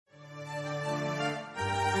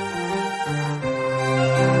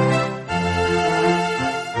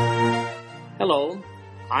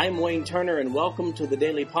I'm Wayne Turner, and welcome to the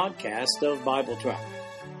daily podcast of Bible Track.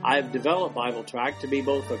 I've developed Bible Track to be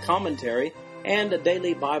both a commentary and a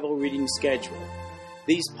daily Bible reading schedule.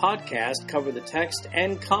 These podcasts cover the text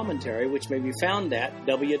and commentary, which may be found at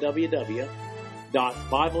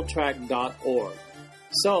www.bibletrack.org.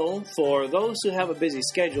 So, for those who have a busy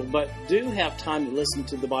schedule but do have time to listen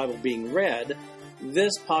to the Bible being read,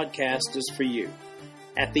 this podcast is for you.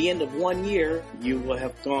 At the end of 1 year, you will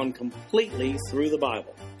have gone completely through the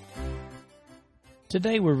Bible.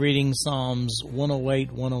 Today we're reading Psalms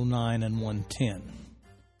 108, 109, and 110.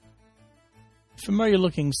 A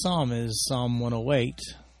familiar-looking psalm is Psalm 108.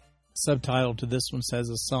 Subtitle to this one says,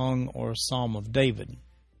 A Song or Psalm of David.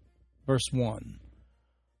 Verse 1.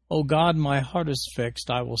 O God, my heart is fixed,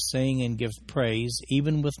 I will sing and give praise,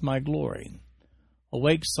 even with my glory.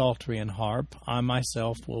 Awake, psaltery and harp, I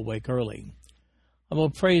myself will wake early. I will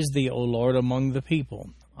praise thee, O Lord, among the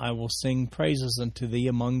people. I will sing praises unto thee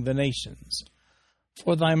among the nations.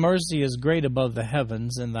 For thy mercy is great above the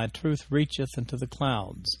heavens, and thy truth reacheth unto the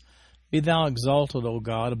clouds. Be thou exalted, O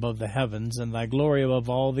God, above the heavens, and thy glory above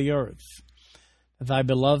all the earth. That thy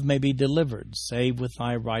beloved may be delivered, save with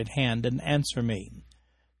thy right hand, and answer me.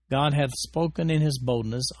 God hath spoken in his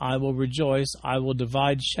boldness, I will rejoice, I will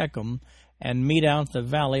divide Shechem, and mete out the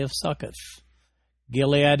valley of Succoth.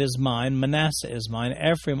 Gilead is mine, Manasseh is mine,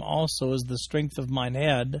 Ephraim also is the strength of mine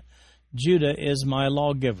head, Judah is my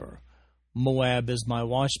lawgiver. Moab is my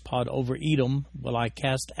washpot, over Edom will I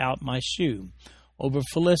cast out my shoe, over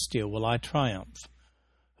Philistia will I triumph.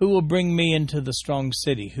 Who will bring me into the strong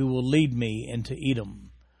city? Who will lead me into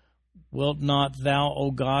Edom? Wilt not thou,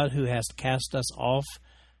 O God, who hast cast us off,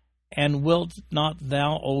 and wilt not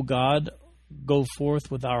thou, O God, go forth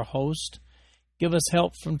with our host? Give us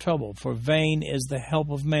help from trouble, for vain is the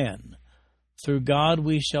help of man. Through God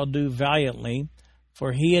we shall do valiantly,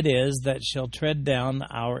 for he it is that shall tread down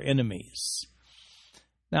our enemies.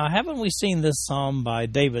 Now, haven't we seen this psalm by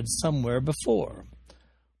David somewhere before?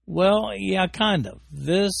 Well, yeah, kind of.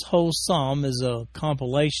 This whole psalm is a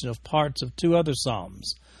compilation of parts of two other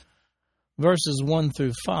psalms. Verses 1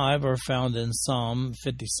 through 5 are found in Psalm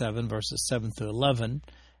 57, verses 7 through 11,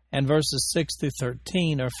 and verses 6 through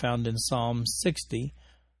 13 are found in Psalm 60,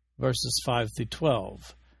 verses 5 through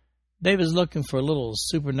 12. David's looking for a little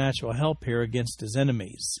supernatural help here against his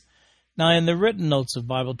enemies. Now, in the written notes of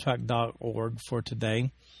BibleTrack.org for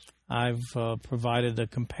today, I've provided a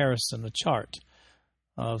comparison, a chart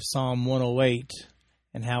of Psalm 108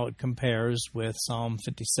 and how it compares with Psalm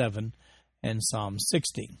 57 and Psalm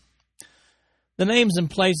 60. The names and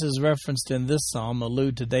places referenced in this psalm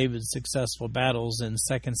allude to David's successful battles in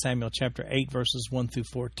 2 Samuel chapter 8, verses 1 through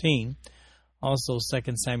 14, also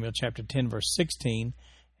 2 Samuel chapter 10, verse 16,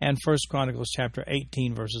 and 1 Chronicles chapter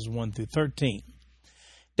 18, verses 1 through 13.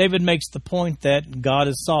 David makes the point that God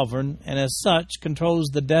is sovereign, and as such controls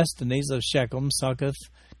the destinies of Shechem, Succoth,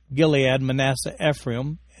 Gilead, Manasseh,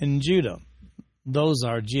 Ephraim, and Judah. Those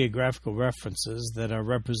are geographical references that are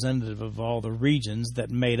representative of all the regions that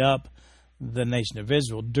made up the nation of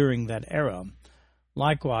Israel during that era.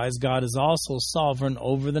 Likewise, God is also sovereign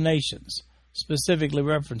over the nations, specifically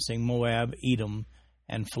referencing Moab, Edom,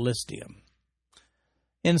 and Philistia.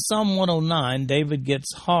 In Psalm 109, David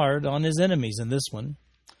gets hard on his enemies in this one.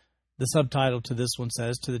 The subtitle to this one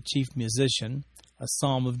says, To the Chief Musician, a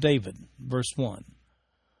Psalm of David, verse 1.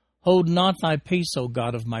 Hold not thy peace, O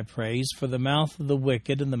God of my praise, for the mouth of the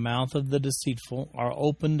wicked and the mouth of the deceitful are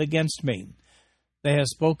opened against me. They have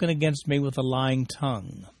spoken against me with a lying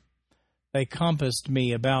tongue. They compassed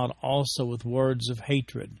me about also with words of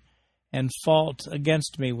hatred, and fought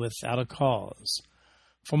against me without a cause.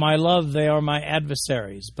 For my love they are my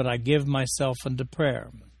adversaries, but I give myself unto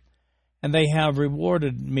prayer. And they have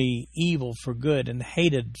rewarded me evil for good, and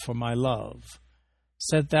hated for my love.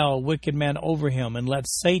 Set thou a wicked man over him, and let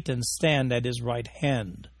Satan stand at his right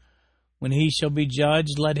hand. When he shall be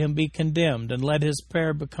judged, let him be condemned, and let his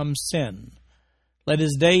prayer become sin. Let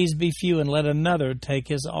his days be few, and let another take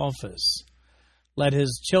his office. Let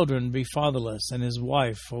his children be fatherless, and his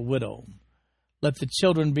wife a widow. Let the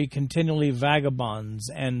children be continually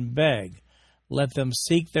vagabonds, and beg. Let them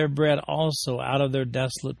seek their bread also out of their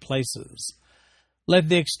desolate places. Let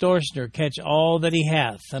the extortioner catch all that he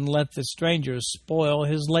hath, and let the stranger spoil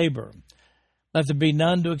his labor. Let there be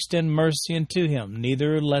none to extend mercy unto him,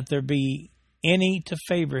 neither let there be any to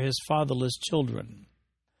favor his fatherless children.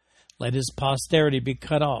 Let his posterity be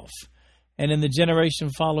cut off, and in the generation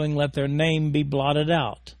following let their name be blotted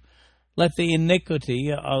out. Let the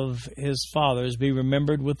iniquity of his fathers be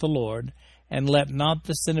remembered with the Lord, and let not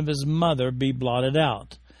the sin of his mother be blotted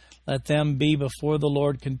out. Let them be before the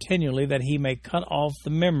Lord continually, that he may cut off the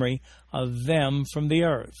memory of them from the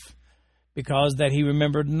earth. Because that he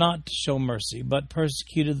remembered not to show mercy, but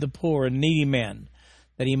persecuted the poor and needy man,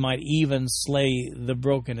 that he might even slay the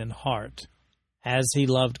broken in heart. As he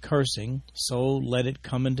loved cursing, so let it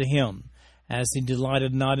come into him. As he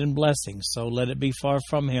delighted not in blessing, so let it be far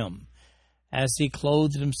from him. As he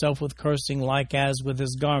clothed himself with cursing like as with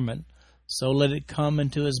his garment, so let it come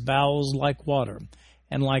into his bowels like water,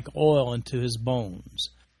 and like oil into his bones.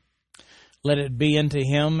 Let it be unto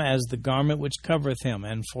him as the garment which covereth him,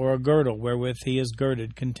 and for a girdle wherewith he is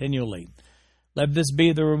girded continually. Let this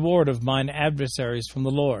be the reward of mine adversaries from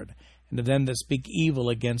the Lord, and of them that speak evil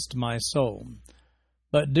against my soul.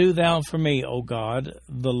 But do thou for me, O God,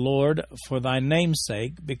 the Lord, for thy name's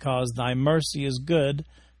sake, because thy mercy is good,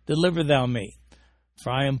 deliver thou me.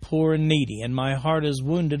 For I am poor and needy, and my heart is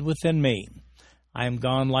wounded within me. I am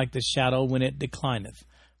gone like the shadow when it declineth.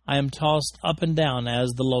 I am tossed up and down as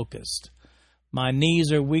the locust. My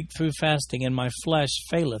knees are weak through fasting, and my flesh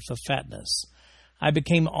faileth of fatness. I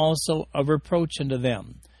became also a reproach unto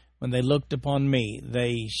them. When they looked upon me,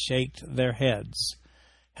 they shaked their heads.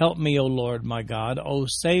 Help me, O Lord my God. O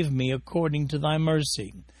save me according to thy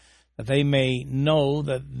mercy, that they may know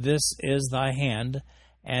that this is thy hand,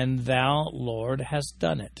 and thou, Lord, hast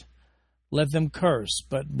done it. Let them curse,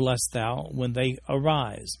 but bless thou when they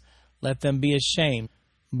arise. Let them be ashamed,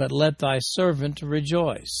 but let thy servant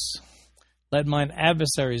rejoice. Let mine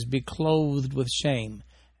adversaries be clothed with shame,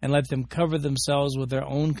 and let them cover themselves with their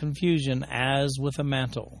own confusion as with a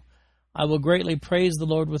mantle. I will greatly praise the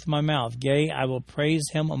Lord with my mouth. Yea, I will praise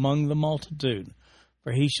him among the multitude.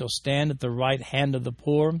 For he shall stand at the right hand of the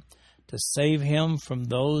poor, to save him from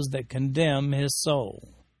those that condemn his soul.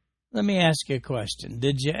 Let me ask you a question.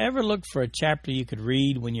 Did you ever look for a chapter you could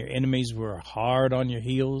read when your enemies were hard on your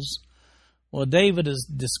heels? Well, David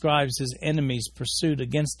describes his enemies' pursuit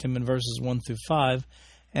against him in verses 1 through 5,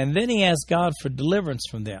 and then he asks God for deliverance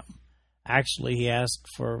from them. Actually, he asked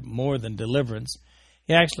for more than deliverance.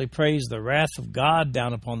 He actually prays the wrath of God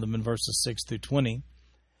down upon them in verses 6 through 20.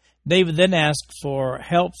 David then asked for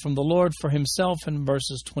help from the Lord for himself in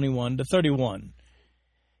verses 21 to 31.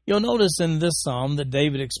 You'll notice in this psalm that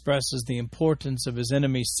David expresses the importance of his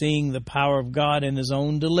enemies seeing the power of God in his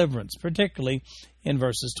own deliverance, particularly in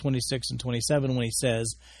verses 26 and 27 when he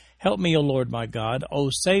says, Help me, O Lord my God, O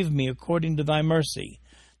save me according to thy mercy,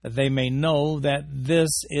 that they may know that this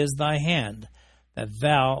is thy hand, that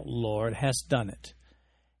thou, Lord, hast done it.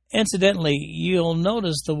 Incidentally, you'll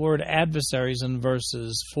notice the word adversaries in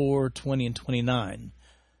verses 4, 20, and 29.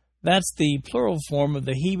 That's the plural form of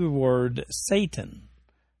the Hebrew word Satan.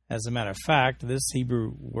 As a matter of fact, this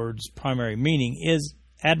Hebrew word's primary meaning is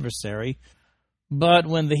adversary, but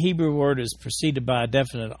when the Hebrew word is preceded by a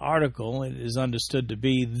definite article, it is understood to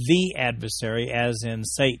be the adversary, as in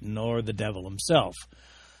Satan or the devil himself.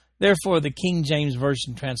 Therefore, the King James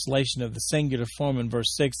Version translation of the singular form in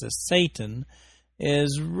verse 6 as Satan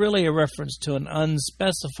is really a reference to an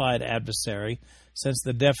unspecified adversary, since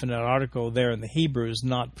the definite article there in the Hebrew is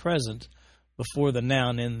not present before the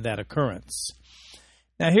noun in that occurrence.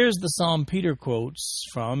 Now here's the psalm Peter quotes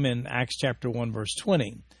from in Acts chapter 1 verse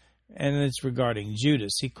 20, and it's regarding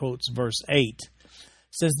Judas. He quotes verse 8.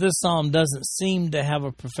 Since this psalm doesn't seem to have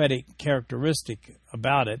a prophetic characteristic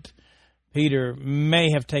about it, Peter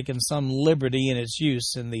may have taken some liberty in its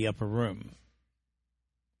use in the upper room.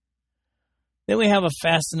 Then we have a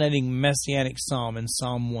fascinating messianic psalm in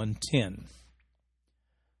Psalm 110.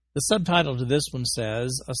 The subtitle to this one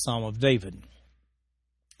says, A Psalm of David.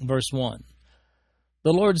 Verse 1.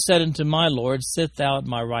 The Lord said unto my Lord, Sit thou at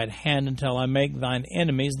my right hand until I make thine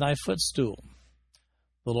enemies thy footstool.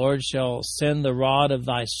 The Lord shall send the rod of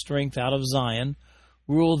thy strength out of Zion.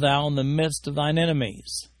 Rule thou in the midst of thine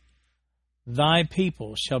enemies. Thy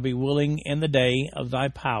people shall be willing in the day of thy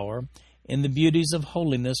power. In the beauties of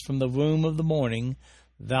holiness from the womb of the morning,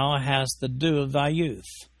 thou hast the dew of thy youth.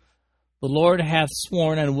 The Lord hath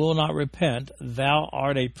sworn and will not repent. Thou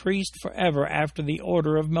art a priest forever after the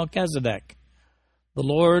order of Melchizedek. The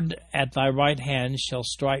Lord at thy right hand shall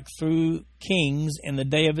strike through kings in the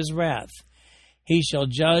day of his wrath. He shall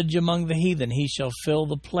judge among the heathen. He shall fill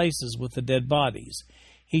the places with the dead bodies.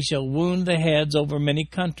 He shall wound the heads over many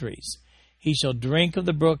countries. He shall drink of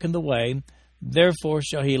the brook in the way. Therefore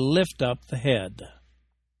shall he lift up the head.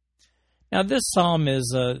 Now this psalm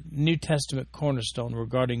is a New Testament cornerstone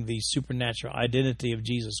regarding the supernatural identity of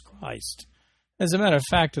Jesus Christ. As a matter of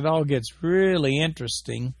fact, it all gets really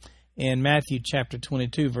interesting in Matthew chapter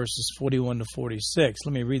 22, verses 41 to 46.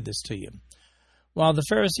 Let me read this to you. While the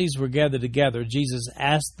Pharisees were gathered together, Jesus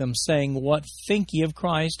asked them, saying, What think ye of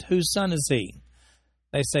Christ? Whose son is he?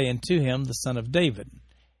 They say unto him, the son of David.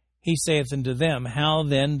 He saith unto them, How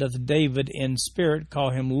then doth David in spirit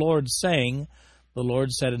call him Lord, saying, The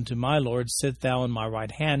Lord said unto my Lord, Sit thou in my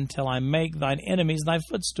right hand, till I make thine enemies thy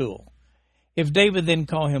footstool. If David then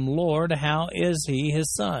call him Lord, how is he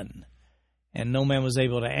his son? And no man was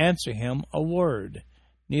able to answer him a word,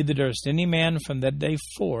 neither durst any man from that day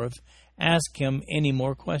forth ask him any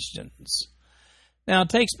more questions. Now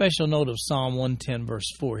take special note of Psalm 110, verse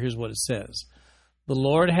 4. Here's what it says. The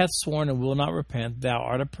Lord hath sworn and will not repent. Thou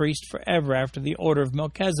art a priest forever after the order of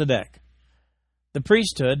Melchizedek. The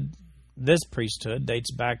priesthood, this priesthood,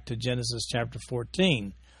 dates back to Genesis chapter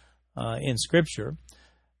 14 in Scripture.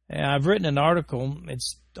 And I've written an article.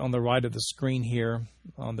 It's on the right of the screen here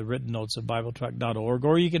on the written notes of BibleTrack.org,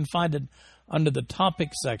 or you can find it under the topic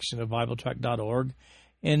section of BibleTrack.org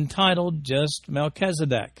entitled just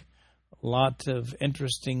Melchizedek. A lot of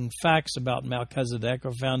interesting facts about Melchizedek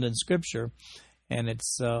are found in Scripture, and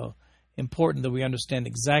it's important that we understand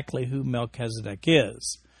exactly who Melchizedek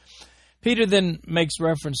is. Peter then makes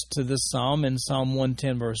reference to this psalm in Psalm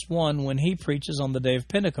 110, verse 1, when he preaches on the day of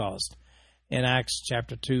Pentecost in Acts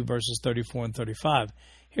chapter 2, verses 34 and 35.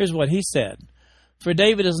 Here's what he said. For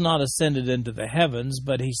David is not ascended into the heavens,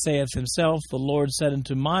 but he saith himself, The Lord said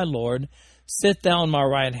unto my Lord, Sit thou on my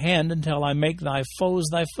right hand until I make thy foes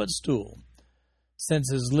thy footstool.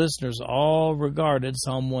 Since his listeners all regarded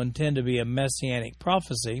Psalm 110 to be a messianic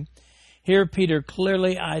prophecy, here Peter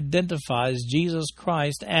clearly identifies Jesus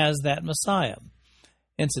Christ as that Messiah.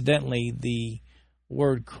 Incidentally, the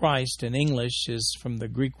word Christ in English is from the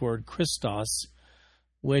Greek word Christos,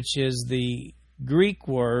 which is the Greek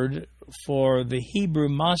word for the Hebrew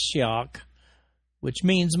Mashiach, which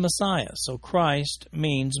means Messiah. So Christ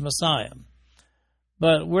means Messiah.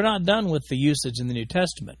 But we're not done with the usage in the New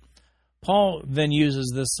Testament. Paul then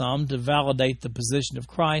uses this psalm to validate the position of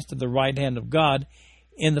Christ at the right hand of God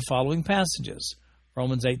in the following passages.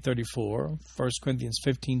 Romans 8:34, 1 Corinthians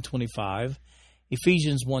 15:25,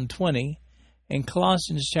 Ephesians 1:20, and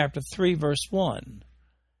Colossians chapter 3, verse 1.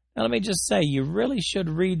 Now let me just say, you really should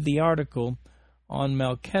read the article on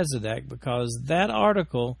Melchizedek, because that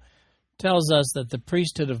article tells us that the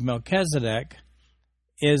priesthood of Melchizedek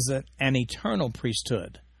is an eternal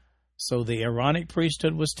priesthood. So the Aaronic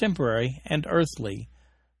priesthood was temporary and earthly.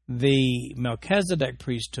 The Melchizedek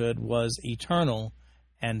priesthood was eternal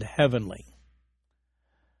and heavenly.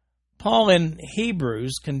 Paul in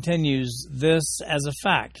Hebrews continues this as a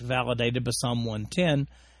fact, validated by Psalm 110,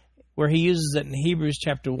 where he uses it in Hebrews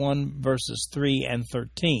chapter 1, verses 3 and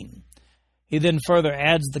 13. He then further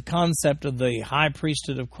adds the concept of the high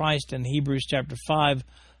priesthood of Christ in Hebrews chapter 5,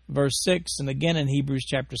 verse 6, and again in Hebrews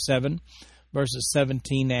chapter 7, verses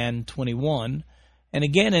 17 and 21, and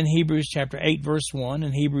again in Hebrews chapter 8, verse 1,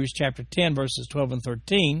 and Hebrews chapter 10, verses 12 and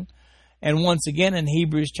 13, and once again in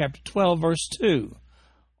Hebrews chapter 12, verse 2.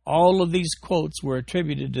 All of these quotes were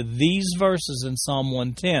attributed to these verses in Psalm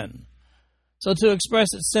 110. So to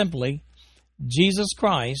express it simply, Jesus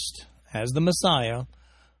Christ, as the Messiah,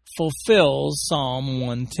 fulfills Psalm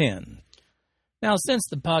 110. Now, since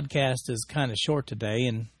the podcast is kind of short today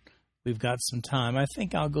and we've got some time, I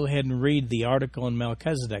think I'll go ahead and read the article on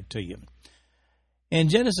Melchizedek to you. In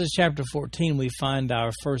Genesis chapter 14, we find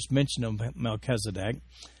our first mention of Melchizedek.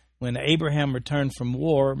 When Abraham returned from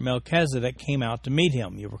war, Melchizedek came out to meet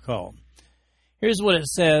him, you recall. Here's what it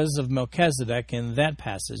says of Melchizedek in that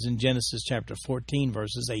passage in Genesis chapter 14,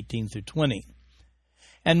 verses 18 through 20.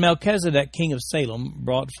 And Melchizedek, king of Salem,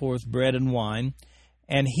 brought forth bread and wine,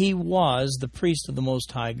 and he was the priest of the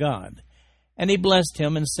Most High God. And he blessed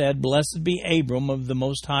him and said, Blessed be Abram of the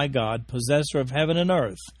Most High God, possessor of heaven and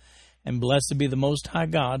earth, and blessed be the Most High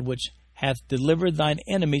God, which hath delivered thine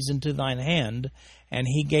enemies into thine hand, and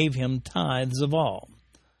he gave him tithes of all.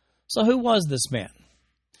 So who was this man?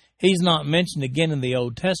 He's not mentioned again in the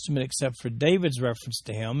Old Testament except for David's reference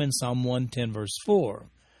to him in Psalm 110, verse 4,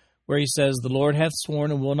 where he says, The Lord hath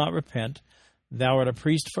sworn and will not repent. Thou art a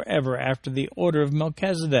priest forever after the order of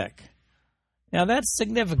Melchizedek. Now that's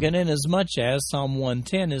significant inasmuch as Psalm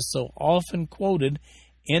 110 is so often quoted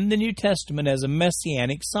in the New Testament as a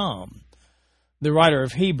messianic psalm. The writer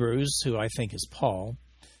of Hebrews, who I think is Paul,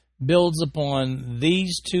 builds upon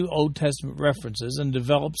these two Old Testament references and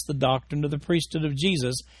develops the doctrine of the priesthood of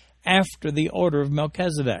Jesus after the order of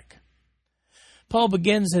Melchizedek. Paul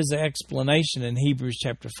begins his explanation in Hebrews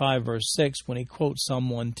chapter 5, verse 6, when he quotes Psalm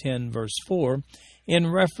 110, verse 4,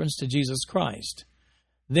 in reference to Jesus Christ.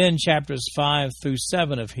 Then chapters 5 through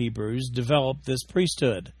 7 of Hebrews develop this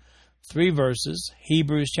priesthood. 3 verses,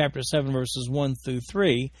 Hebrews chapter 7, verses 1 through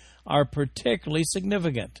 3, are particularly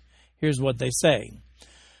significant. Here's what they say.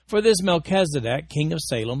 For this Melchizedek, king of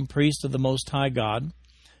Salem, priest of the Most High God,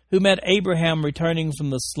 who met Abraham returning from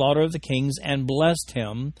the slaughter of the kings and blessed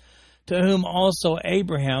him, to whom also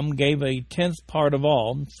Abraham gave a 10th part of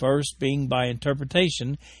all, first being by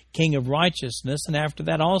interpretation king of righteousness, and after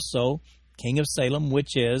that also king of Salem,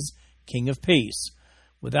 which is king of peace,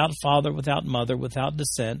 without father, without mother, without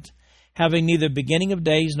descent, having neither beginning of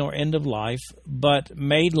days nor end of life, but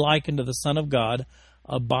made like unto the Son of God,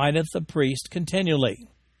 abideth a priest continually.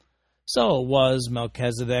 So was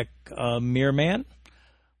Melchizedek a mere man?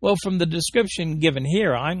 Well, from the description given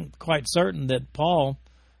here, I'm quite certain that Paul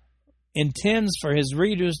intends for his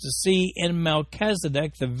readers to see in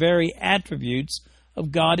Melchizedek the very attributes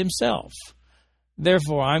of God himself.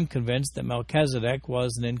 Therefore, I'm convinced that Melchizedek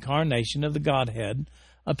was an incarnation of the Godhead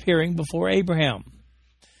appearing before Abraham.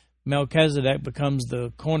 Melchizedek becomes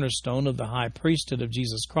the cornerstone of the high priesthood of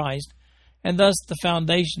Jesus Christ, and thus the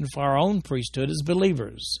foundation for our own priesthood as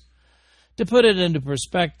believers. To put it into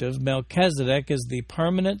perspective, Melchizedek is the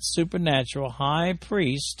permanent supernatural high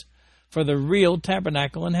priest for the real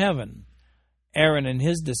tabernacle in heaven. Aaron and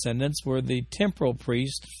his descendants were the temporal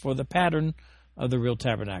priest for the pattern of the real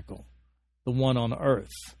tabernacle, the one on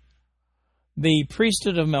earth. The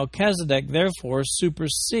priesthood of Melchizedek, therefore,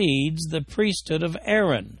 supersedes the priesthood of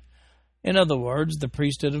Aaron. In other words, the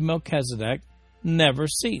priesthood of Melchizedek never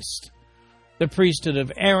ceased. The priesthood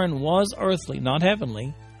of Aaron was earthly, not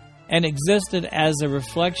heavenly, and existed as a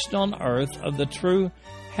reflection on earth of the true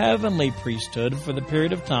heavenly priesthood for the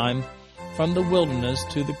period of time from the wilderness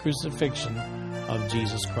to the crucifixion of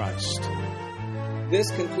Jesus Christ. This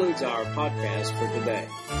concludes our podcast for today.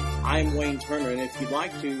 I'm Wayne Turner, and if you'd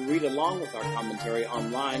like to read along with our commentary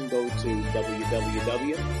online, go to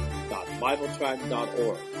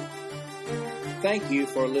www.bibletrack.org. Thank you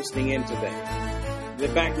for listening in today. The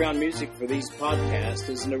background music for these podcasts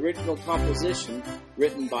is an original composition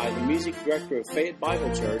written by the music director of Fayette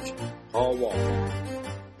Bible Church, Paul Walker.